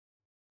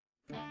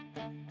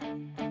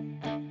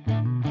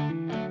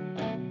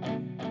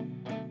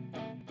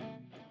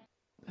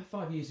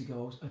5 years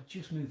ago, I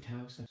just moved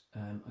house.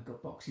 I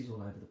got boxes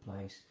all over the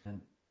place,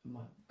 and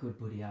my good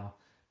buddy Al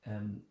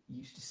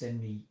used to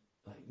send me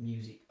like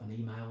music on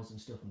emails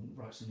and stuff, and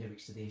write some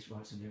lyrics to this,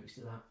 write some lyrics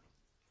to that.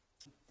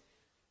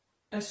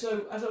 And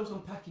so as I was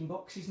unpacking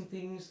boxes and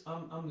things,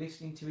 I'm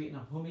listening to it and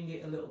I'm humming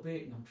it a little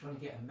bit, and I'm trying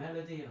to get a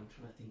melody, and I'm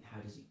trying to think,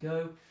 how does it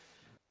go?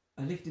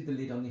 I lifted the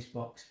lid on this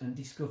box and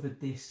discovered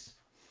this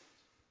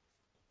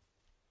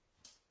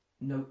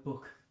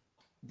notebook.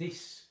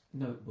 This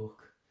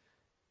notebook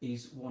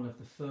is one of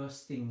the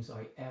first things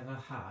I ever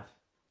had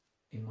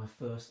in my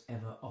first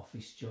ever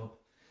office job.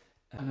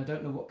 And I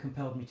don't know what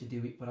compelled me to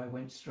do it, but I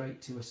went straight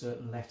to a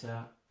certain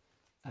letter,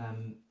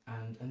 and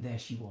there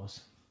she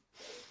was.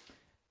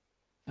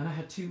 And I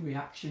had two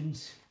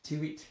reactions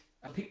to it.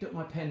 I picked up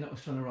my pen that I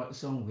was trying to write the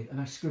song with, and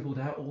I scribbled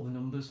out all the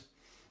numbers.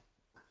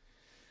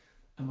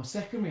 And my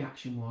second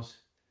reaction was,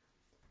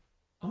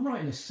 I'm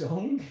writing a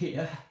song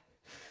here.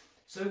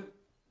 So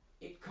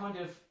it kind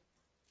of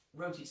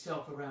wrote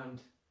itself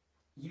around,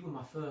 you were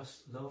my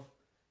first love,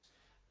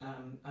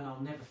 and I'll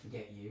never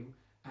forget you,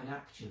 and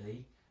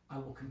actually I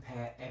will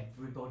compare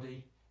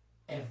everybody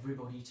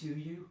to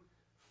you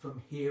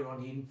from here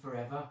on in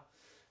forever.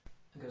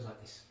 It goes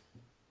like this.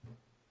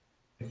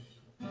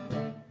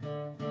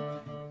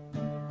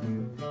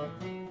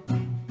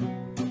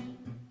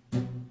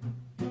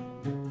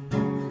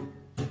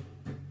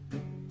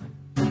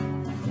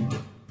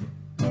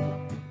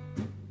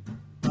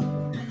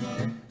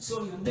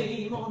 Saw your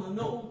name on an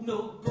old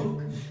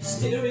notebook,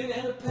 staring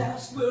at a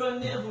past where I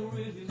never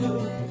really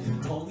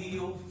looked. All the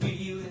old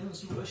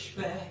feelings rush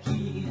back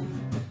in,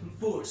 and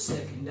for a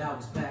second I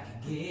was back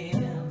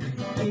again.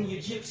 In your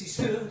gypsy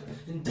skirt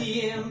and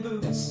DM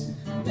boots,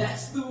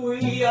 that's the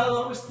way I'll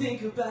always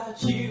think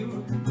about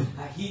you.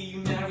 I hear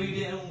you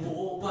married and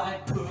wore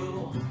white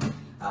pearl.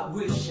 I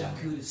wish I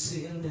could have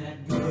seen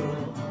that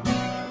girl.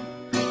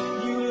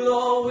 You'll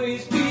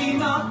always be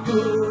my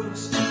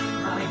first,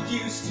 I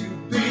used to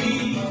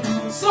be.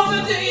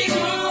 Summer days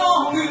were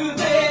longer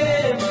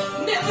then,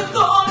 never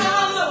thought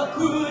our luck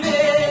would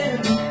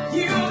end.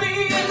 You and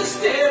me in the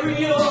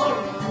stereo,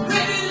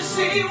 ready to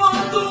see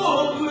what the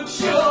world would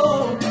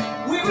show.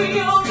 We were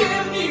young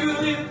and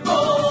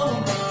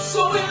beautiful,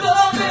 so in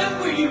love and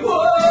we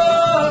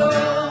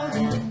were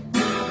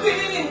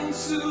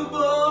invincible.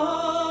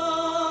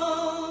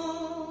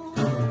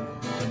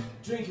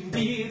 Drinking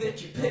beer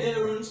that your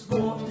parents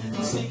bought,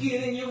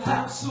 sneaking in your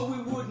house so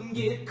we wouldn't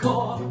get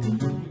caught.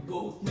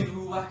 Both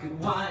knew I could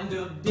wind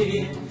up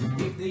dead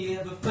if they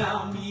ever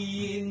found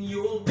me in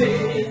your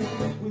bed.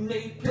 We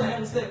made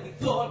plans that we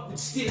thought would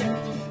stick,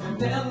 and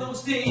then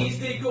those days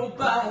they go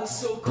by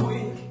so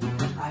quick.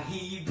 I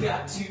hear you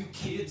got 2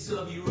 kids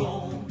of your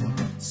own,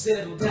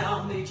 settled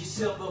down, made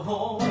yourself a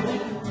home.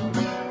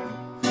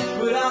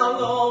 But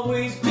I'll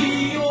always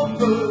be your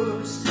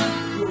first,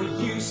 your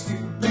used to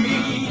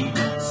be.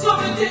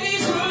 Summer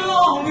days were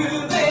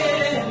longer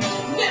then,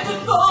 never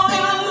thought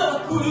our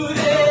luck would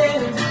end.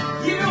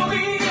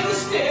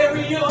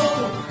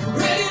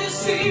 Ready to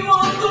see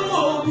what the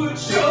world would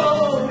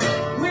show.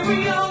 We were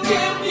young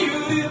and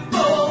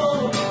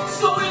beautiful,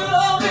 so in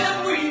love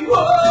and we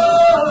were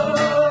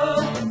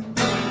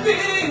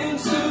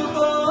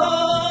invincible.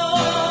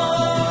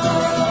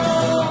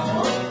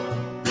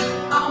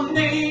 I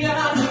may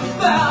not have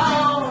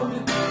found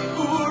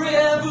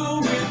forever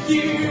with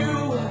you,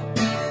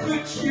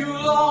 but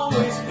you'll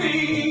always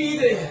be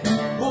there.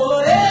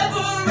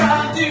 Whatever I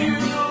do,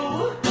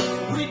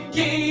 we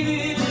gave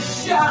it a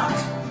shot.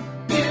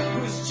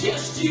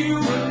 Just you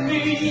and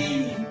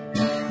me.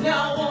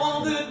 Now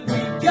all that we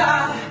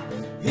got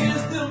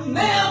is the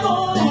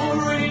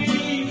memory.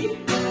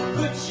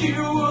 But you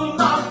were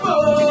my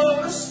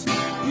first,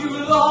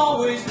 you'll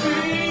always be.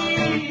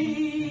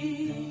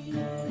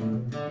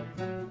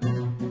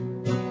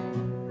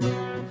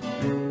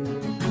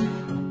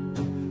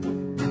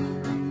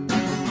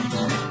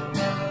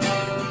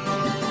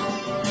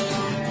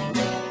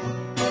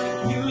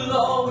 You'll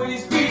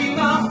always be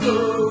my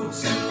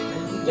first,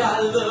 and I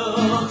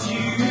loved you.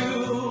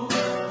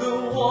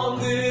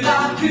 That I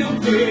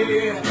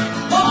compare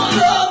all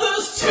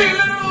others to.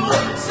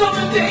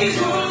 Summer days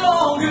were